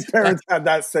Everybody's that, parents had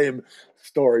that same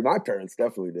story. My parents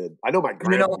definitely did. I know my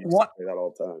grandpa used to what say that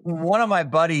all the time. one of my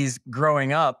buddies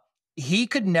growing up, he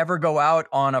could never go out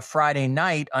on a Friday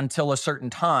night until a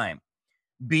certain time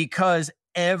because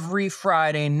every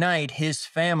Friday night his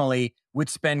family would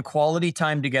spend quality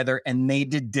time together and they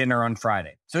did dinner on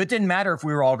Friday. So it didn't matter if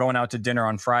we were all going out to dinner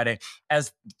on Friday.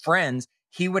 As friends,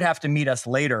 he would have to meet us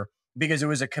later because it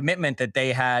was a commitment that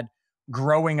they had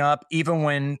growing up, even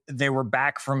when they were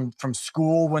back from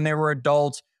school when they were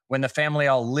adults, when the family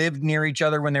all lived near each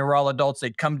other when they were all adults,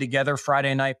 they'd come together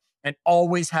Friday night and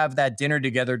always have that dinner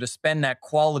together to spend that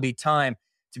quality time,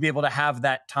 to be able to have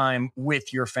that time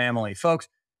with your family. Folks,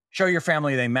 show your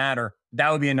family they matter. That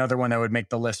would be another one that would make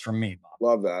the list from me,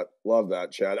 Bob. Love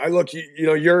that, Chad. I look, you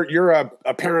know, you're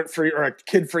a parent free or a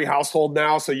kid free household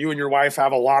now, so you and your wife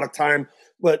have a lot of time.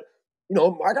 But you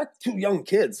know, I got two young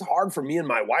kids. It's hard for me and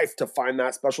my wife to find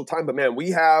that special time. But man,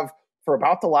 we have for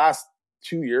about the last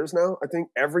 2 years now. I think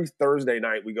every Thursday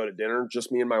night we go to dinner,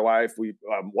 just me and my wife. We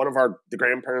one of the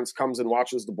grandparents comes and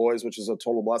watches the boys, which is a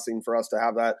total blessing for us to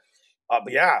have that.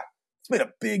 But yeah, it's made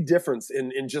a big difference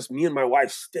in just me and my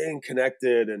wife staying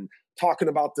connected and talking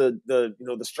about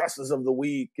the stresses of the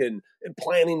week and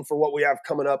planning for what we have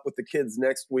coming up with the kids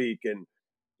next week and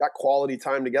that quality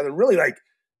time together and really like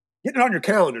getting it on your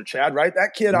calendar, Chad, right?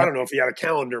 That kid, I Yep. don't know if he had a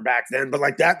calendar back then, but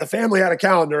like that, the family had a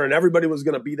calendar and everybody was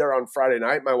going to be there on Friday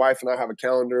night. My wife and I have a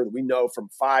calendar that we know from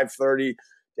 5:30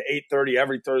 to 8:30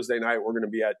 every Thursday night we're going to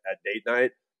be at date night.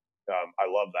 I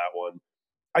love that one.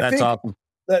 I That's think awesome.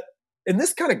 that, and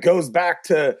this kind of goes back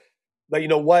to, like, you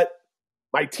know, what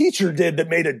my teacher did that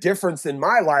made a difference in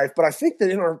my life. But I think that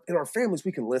in our families,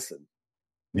 we can listen.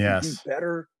 We can be Yes.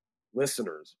 better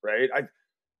listeners, right?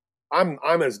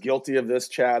 I'm as guilty of this,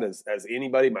 Chad, as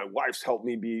anybody. My wife's helped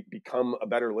me become a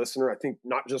better listener. I think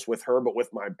not just with her, but with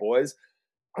my boys.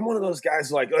 I'm one of those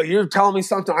guys like, oh, you're telling me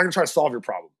something, I'm gonna try to solve your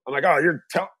problem. I'm like, oh,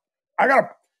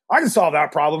 I can solve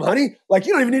that problem, honey. Like,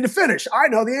 you don't even need to finish. I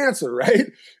know the answer, right?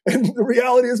 And the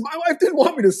reality is my wife didn't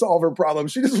want me to solve her problem.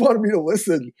 She just wanted me to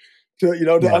listen to,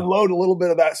 to Yeah. unload a little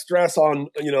bit of that stress on,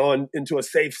 and into a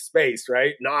safe space,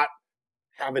 right? Not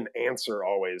have an answer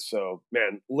always. So,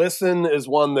 man, listen is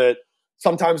one that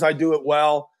sometimes I do it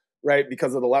well, right?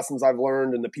 Because of the lessons I've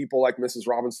learned and the people like Mrs.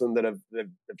 Robinson that have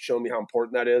shown me how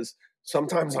important that is.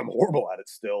 Sometimes I'm horrible at it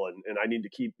still, and I need to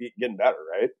keep getting better,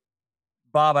 right?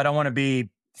 Bob, I don't want to be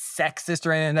sexist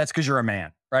or anything. That's because you're a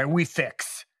man, right? We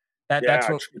fix. That's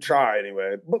Yeah, what try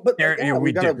anyway. But yeah, we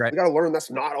we do, gotta right? we gotta learn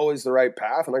that's not always the right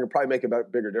path, and I can probably make a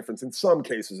bigger difference in some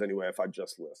cases anyway if I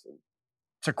just listen.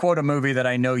 To quote a movie that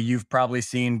I know you've probably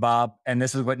seen, Bob, and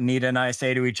this is what Nita and I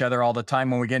say to each other all the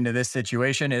time when we get into this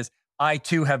situation is, I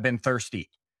too have been thirsty,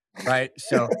 right?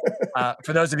 So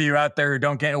for those of you out there who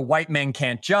don't get it, White Men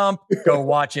Can't Jump, go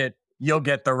watch it. You'll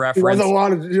get the reference. She doesn't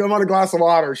want a glass of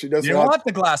water. She just You don't wants. want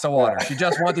the glass of water. Yeah. She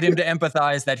just wanted him to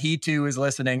empathize that he too is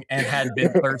listening and had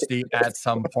been thirsty at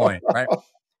some point, right?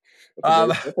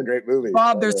 That's a great movie.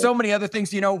 Bob, there's so many other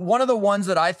things. One of the ones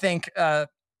that I think,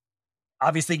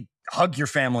 obviously, hug your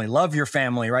family, love your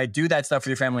family, right? Do that stuff for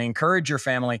your family, encourage your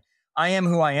family. I am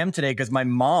who I am today because my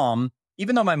mom,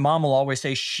 even though my mom will always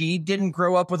say she didn't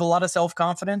grow up with a lot of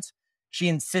self-confidence, she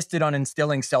insisted on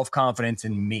instilling self-confidence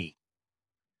in me.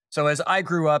 So as I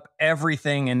grew up,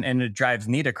 everything, and it drives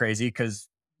Nita crazy because,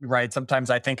 right, sometimes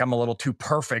I think I'm a little too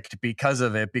perfect because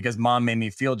of it, because mom made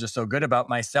me feel just so good about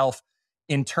myself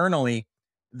internally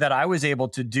that I was able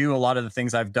to do a lot of the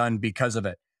things I've done because of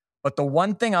it. But the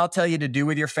one thing I'll tell you to do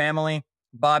with your family,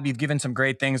 Bob, you've given some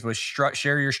great things with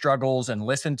share your struggles and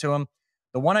listen to them.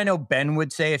 The one I know Ben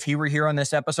would say if he were here on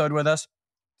this episode with us,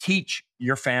 teach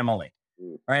your family,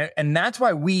 right? And that's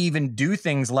why we even do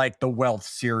things like the wealth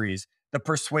series, the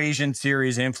persuasion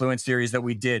series, influence series that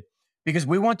we did, because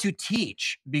we want to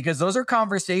teach, because those are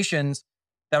conversations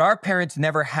that our parents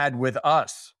never had with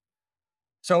us.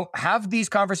 So have these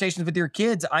conversations with your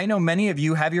kids. I know many of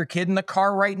you have your kid in the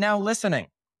car right now listening.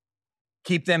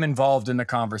 Keep them involved in the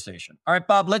conversation. All right,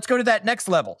 Bob, let's go to that next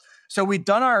level. So we've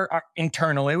done our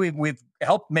internally, we've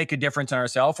helped make a difference in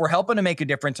ourselves. We're helping to make a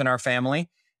difference in our family.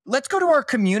 Let's go to our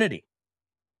community,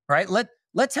 right?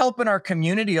 Let's help in our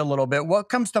community a little bit. What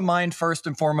comes to mind first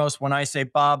and foremost when I say,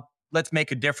 Bob, let's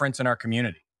make a difference in our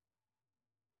community?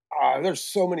 There's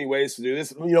so many ways to do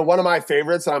this. One of my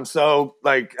favorites, I'm so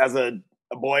like, as a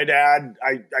boy dad,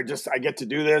 I get to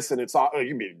do this, and it's all, you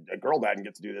can be a girl dad and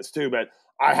get to do this too, but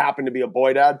I happen to be a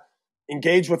boy dad.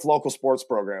 Engage with local sports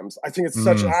programs. I think it's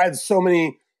I had so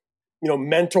many,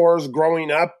 mentors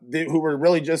growing up who were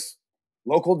really just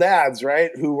local dads,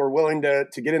 right? Who were willing to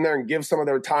get in there and give some of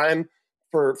their time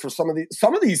for some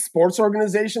of these sports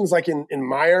organizations, like in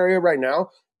my area right now.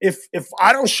 If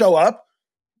I don't show up,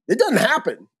 it doesn't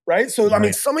happen. Right. So, I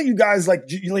mean, some of you guys,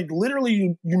 literally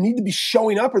you need to be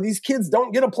showing up, or these kids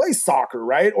don't get to play soccer.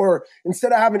 Right. Or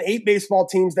instead of having 8 baseball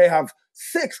teams, they have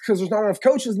 6 because there's not enough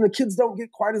coaches and the kids don't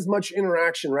get quite as much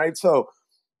interaction. Right. So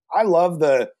I love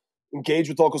the engage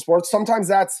with local sports. Sometimes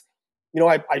that's,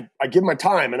 I give my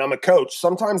time and I'm a coach.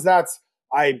 Sometimes that's,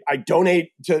 I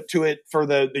donate to it for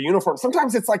the uniform.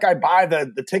 Sometimes it's like I buy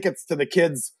the tickets to the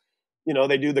kids,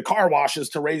 they do the car washes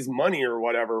to raise money or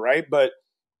whatever. Right. But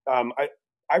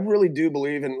I really do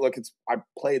believe in, I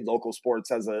played local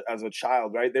sports as a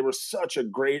child, right? They were such a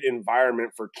great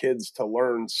environment for kids to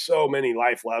learn so many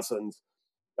life lessons.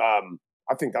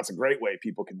 I think that's a great way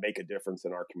people can make a difference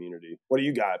in our community. What do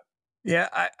you got? Yeah,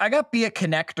 I got be a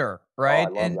connector, right?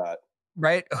 Oh, I love that.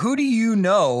 Right? Who do you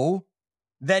know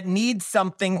that needs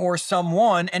something or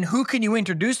someone, and who can you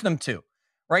introduce them to?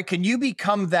 Right? Can you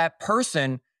become that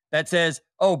person that says,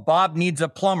 oh, Bob needs a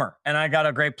plumber and I got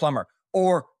a great plumber,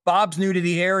 or Bob's new to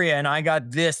the area and I got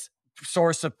this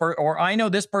source of, or I know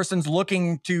this person's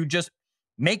looking to just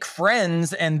make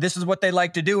friends and this is what they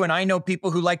like to do. And I know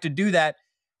people who like to do that.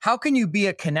 How can you be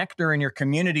a connector in your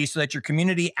community so that your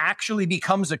community actually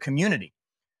becomes a community?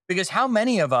 Because how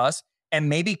many of us, and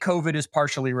maybe COVID is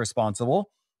partially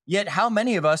responsible, yet how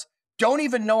many of us don't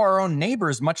even know our own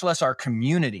neighbors, much less our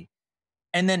community?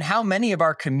 And then how many of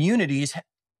our communities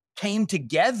came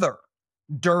together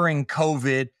during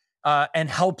COVID and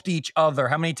helped each other?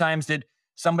 How many times did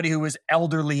somebody who was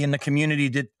elderly in the community,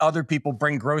 did other people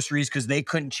bring groceries because they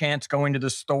couldn't chance going to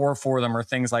the store for them or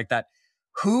things like that?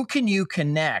 Who can you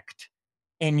connect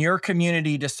in your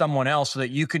community to someone else so that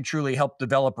you can truly help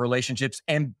develop relationships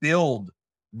and build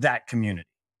that community?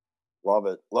 Love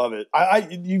it. Love it.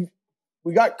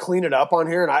 We got clean it up on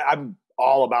here, and I'm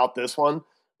all about this one,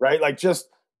 right? Like just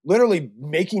literally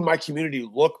making my community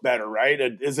look better, right?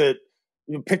 Is it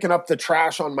picking up the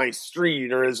trash on my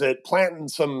street, or is it planting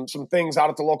some things out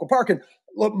at the local park? And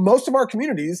look, most of our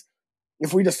communities,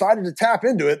 if we decided to tap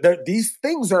into it, these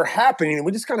things are happening, and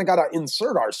we just kind of got to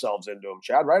insert ourselves into them,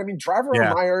 Chad, right? I mean, drive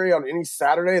around my area on any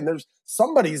Saturday and there's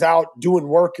somebody's out doing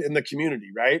work in the community,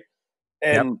 right?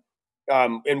 And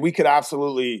and we could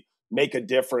absolutely make a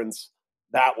difference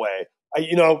that way.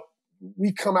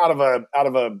 We come out of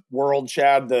a world,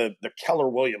 Chad, the Keller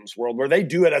Williams world, where they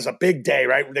do it as a big day,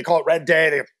 right? They call it Red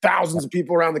Day. They have thousands of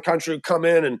people around the country who come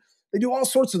in and they do all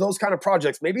sorts of those kind of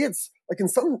projects. Maybe it's like in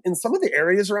some of the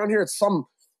areas around here, it's some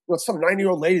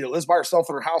 90-year-old lady that lives by herself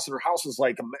in her house, and her house is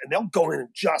like, and they'll go in and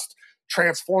just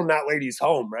transform that lady's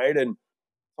home, right? And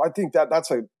I think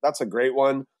that's a great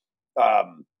one.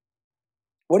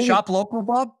 Shop local,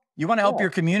 Bob? You want to help your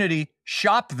community,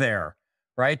 shop there,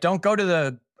 right? Don't go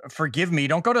to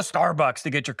don't go to Starbucks to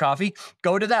get your coffee.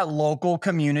 Go to that local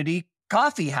community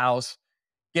coffee house,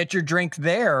 get your drink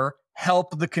there,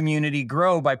 help the community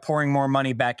grow by pouring more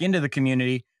money back into the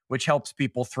community, which helps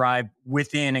people thrive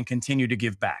within and continue to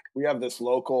give back. We have this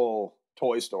local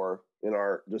toy store in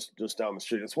our just down the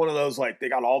street. It's one of those, like, they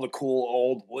got all the cool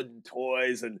old wooden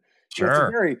toys, and it's a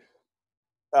very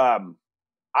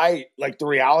the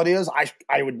reality is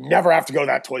I would never have to go to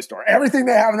that toy store. Everything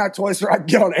they have in that toy store, I can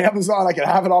get on Amazon. I can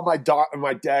have it on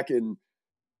my deck and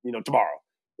tomorrow,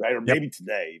 right? Or maybe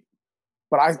today.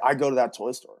 But I go to that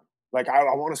toy store. Like, I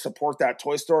want to support that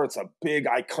toy store. It's a big,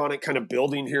 iconic kind of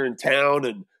building here in town,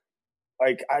 and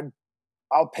like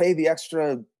I'll pay the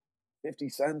extra 50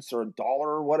 cents or $1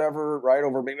 or whatever, right?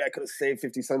 Over, maybe I could have saved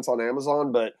 50 cents on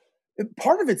Amazon, but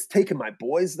part of it's taking my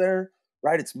boys there,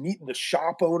 right? It's meeting the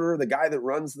shop owner, the guy that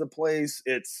runs the place.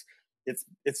 It's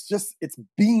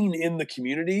being in the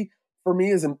community for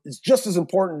me is just as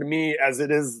important to me as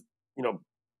it is,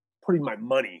 putting my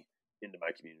money into my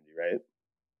community, right?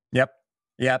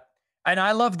 Yep. And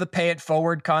I love the pay it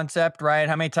forward concept, right?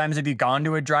 How many times have you gone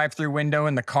to a drive-through window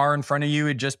and the car in front of you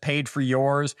had just paid for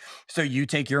yours? So you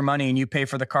take your money and you pay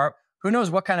for the car. Who knows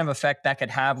what kind of effect that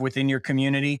could have within your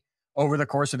community over the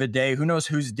course of a day? Who knows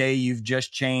whose day you've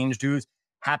just changed, whose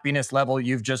happiness level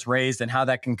you've just raised, and how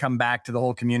that can come back to the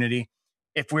whole community.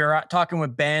 If we were talking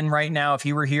with Ben right now, if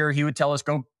he were here, he would tell us,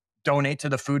 go donate to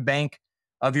the food bank.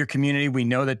 of your community. We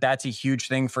know that that's a huge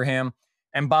thing for him.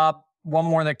 And Bob, one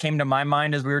more that came to my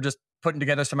mind as we were just putting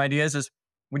together some ideas is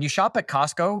when you shop at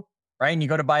Costco, right, and you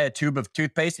go to buy a tube of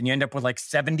toothpaste and you end up with like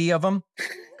 70 of them,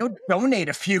 go donate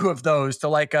a few of those to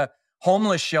like a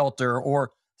homeless shelter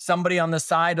or somebody on the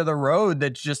side of the road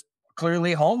that's just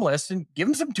clearly homeless, and give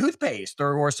them some toothpaste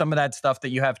or some of that stuff that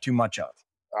you have too much of.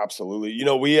 Absolutely. You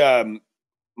know, we,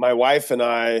 my wife and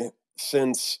I,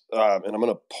 since, and I'm going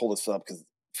to pull this up because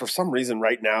for some reason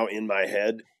right now in my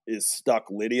head is stuck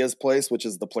Lydia's place, which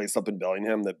is the place up in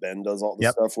Bellingham that Ben does all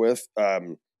the stuff with.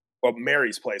 Well,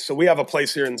 Mary's place. So we have a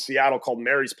place here in Seattle called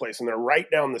Mary's Place, and they're right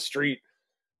down the street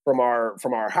from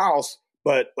our house.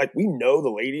 But like, we know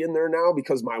the lady in there now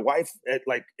because my wife,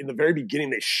 like in the very beginning,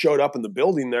 they showed up in the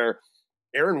building there.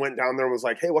 Aaron went down there and was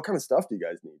like, "Hey, what kind of stuff do you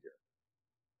guys need here?"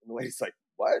 And the lady's like,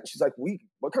 "What?" And she's like,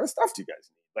 "What kind of stuff do you guys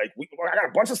need? Like, I got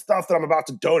a bunch of stuff that I'm about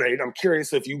to donate. I'm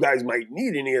curious if you guys might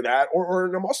need any of that, or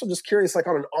and I'm also just curious, like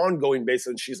on an ongoing basis."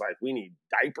 And she's like, "We need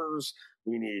diapers.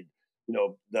 We need, you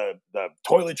know, the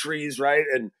toiletries, right?"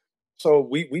 And so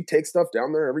we take stuff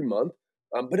down there every month.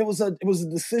 But it was a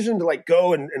decision to like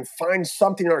go and find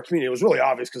something in our community. It was really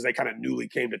obvious because they kind of newly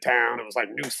came to town. It was like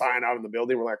new sign out in the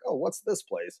building. We're like, "Oh, what's this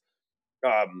place?"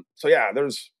 So yeah,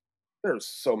 there's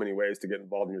so many ways to get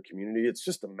involved in your community. It's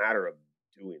just a matter of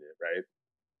doing it, right?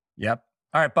 Yep.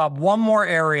 All right, Bob, one more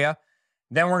area.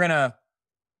 Then we're going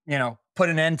to, put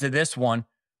an end to this one.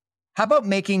 How about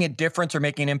making a difference or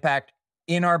making an impact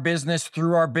in our business,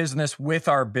 through our business, with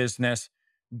our business?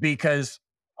 Because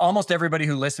almost everybody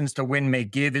who listens to Win,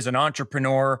 Make, Give is an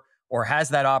entrepreneur or has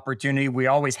that opportunity. We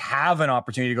always have an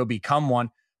opportunity to go become one.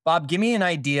 Bob, give me an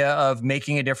idea of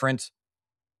making a difference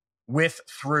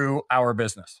through our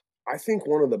business. I think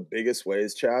one of the biggest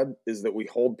ways, Chad, is that we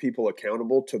hold people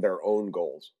accountable to their own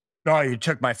goals. Oh, you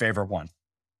took my favorite one.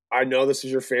 I know this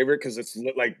is your favorite because it's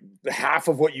like half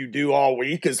of what you do all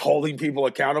week is holding people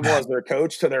accountable as their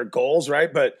coach to their goals,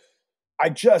 right? But I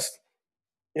just,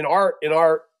 in our,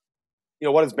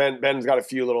 what has Ben's got a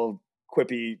few little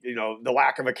quippy, the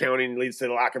lack of accounting leads to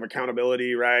the lack of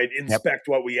accountability, right? Inspect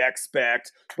what we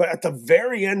expect. But at the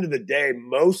very end of the day,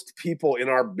 most people in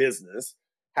our business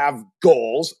have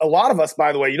goals. A lot of us,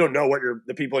 by the way, you don't know what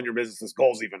the people in your business's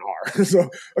goals even are. So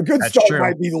a good start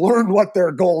might be learn what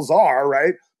their goals are,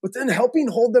 right? But then helping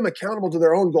hold them accountable to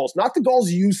their own goals, not the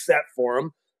goals you set for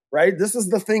them, right? This is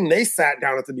the thing they sat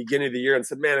down at the beginning of the year and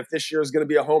said, "Man, if this year is going to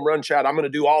be a home run, Chad, I'm going to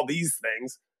do all these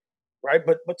things." Right.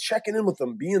 But checking in with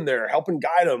them, being there, helping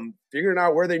guide them, figuring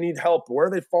out where they need help,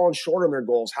 where they've fallen short on their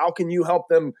goals. How can you help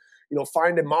them,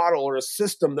 find a model or a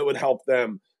system that would help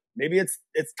them? Maybe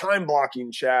it's time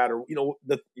blocking, Chad, or,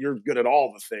 you're good at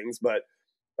all the things, but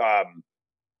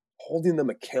holding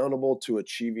them accountable to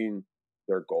achieving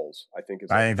their goals, I think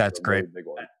that's great. Really big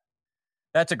one.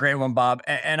 That's a great one, Bob.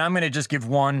 And I'm going to just give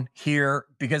one here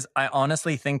because I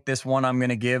honestly think this one I'm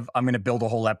going to build a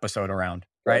whole episode around.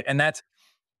 Right. And that's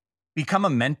become a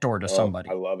mentor to somebody.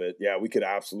 I love it. Yeah, we could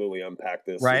absolutely unpack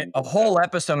this. Right. A whole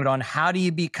episode on how do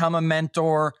you become a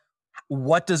mentor?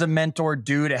 What does a mentor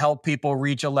do to help people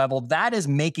reach a level? That is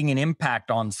making an impact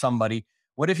on somebody.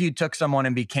 What if you took someone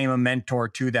and became a mentor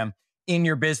to them in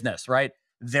your business, right?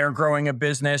 They're growing a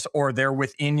business or they're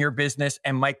within your business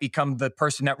and might become the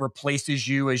person that replaces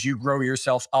you as you grow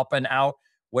yourself up and out,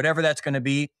 whatever that's going to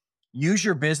be. Use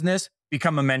your business,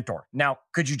 become a mentor. Now,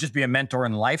 could you just be a mentor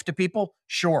in life to people?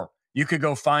 Sure. You could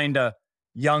go find a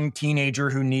young teenager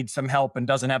who needs some help and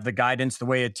doesn't have the guidance the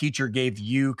way a teacher gave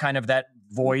you kind of that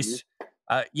voice.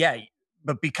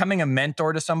 But becoming a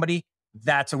mentor to somebody,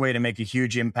 that's a way to make a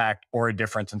huge impact or a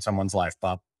difference in someone's life,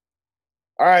 Bob.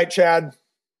 All right, Chad.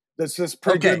 This is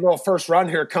pretty good little first run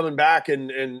here, coming back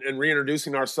and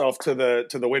reintroducing ourselves to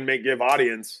the Win, Make, Give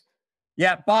audience.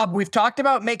 Yeah, Bob, we've talked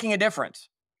about making a difference.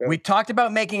 Yeah. We talked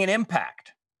about making an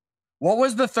impact. What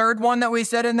was the third one that we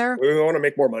said in there? We want to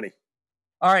make more money.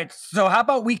 All right. So how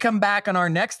about we come back on our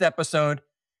next episode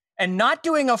and not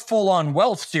doing a full-on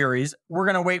wealth series. We're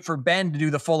going to wait for Ben to do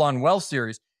the full-on wealth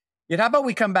series. Yet how about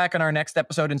we come back on our next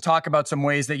episode and talk about some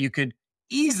ways that you could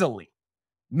easily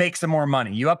make some more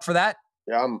money? You up for that?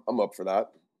 Yeah, I'm up for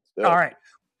that. All right.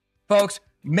 Folks,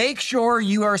 make sure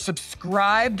you are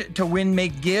subscribed to Win,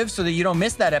 Make, Give so that you don't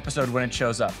miss that episode when it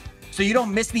shows up. So you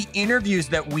don't miss the interviews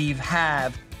that we've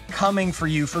had coming for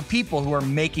you for people who are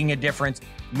making a difference,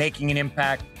 making an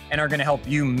impact, and are going to help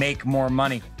you make more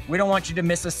money. We don't want you to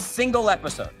miss a single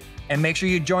episode. And make sure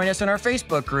you join us in our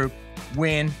Facebook group,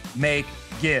 Win, Make,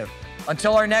 Give.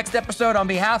 Until our next episode, on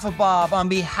behalf of Bob, on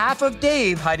behalf of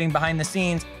Dave, hiding behind the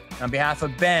scenes, on behalf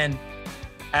of Ben,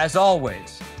 as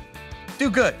always, do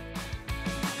good.